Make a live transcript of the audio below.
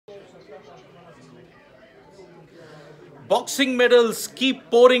Boxing medals keep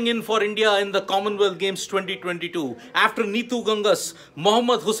pouring in for India in the Commonwealth Games 2022. After Neetu Gangas,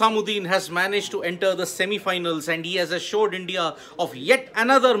 Mohammad Hussamuddin has managed to enter the semi-finals and he has assured India of yet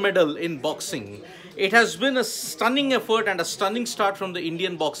another medal in boxing. It has been a stunning effort and a stunning start from the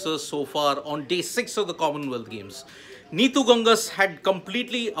Indian boxers so far on day 6 of the Commonwealth Games. Neetu Gangas had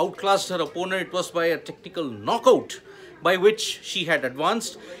completely outclassed her opponent. It was by a technical knockout by which she had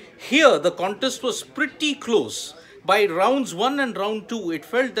advanced. Here, the contest was pretty close. By rounds 1 and round 2, it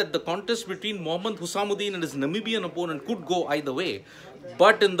felt that the contest between Mohammad Hussamuddin and his Namibian opponent could go either way.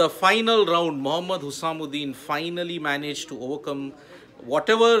 But in the final round, Mohammad Hussamuddin finally managed to overcome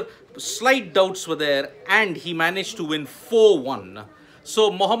whatever slight doubts were there and he managed to win 4-1.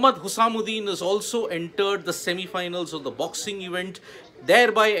 So Mohammad Hussamuddin has also entered the semi-finals of the boxing event,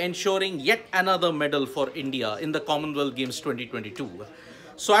 thereby ensuring yet another medal for India in the Commonwealth Games 2022.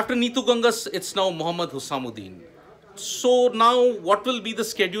 So after Neetu Gangas, it's now Mohammad Hussamuddin. So now what will be the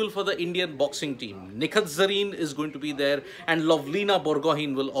schedule for the Indian boxing team? Nikhat Zareen is going to be there and Lovlina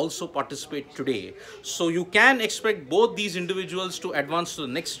Borgohain will also participate today. So you can expect both these individuals to advance to the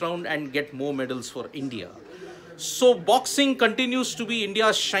next round and get more medals for India. So boxing continues to be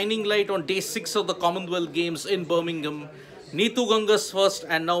India's shining light on day 6 of the Commonwealth Games in Birmingham. Neetu Gangas first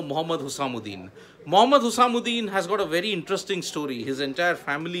and now Mohammad Hussamuddin. Mohammad Hussamuddin has got a very interesting story. His entire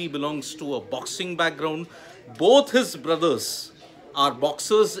family belongs to a boxing background. Both his brothers are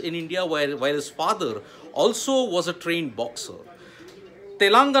boxers in India, while his father also was a trained boxer.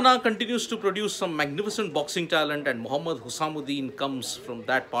 Telangana continues to produce some magnificent boxing talent and Mohammad Hussamuddin comes from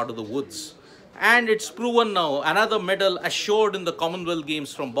that part of the woods. And it's proven now, another medal assured in the Commonwealth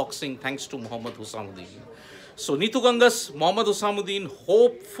Games from boxing thanks to Mohammad Hussamuddin. So Neetu Gangas, Mohammad Hussamuddin,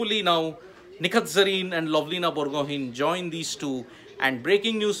 hopefully now Nikhat Zareen and Lovlina Borgohain join these two. And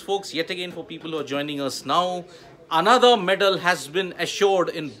breaking news, folks, yet again for people who are joining us now, another medal has been assured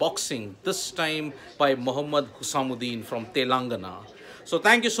in boxing, this time by Mohammad Hussamuddin from Telangana. So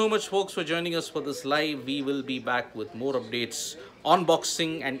thank you so much, folks, for joining us for this live. We will be back with more updates on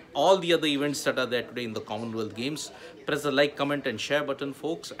boxing and all the other events that are there today in the Commonwealth Games. Press the like, comment and share button,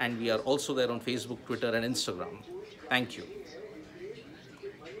 folks. And we are also there on Facebook, Twitter and Instagram. Thank you.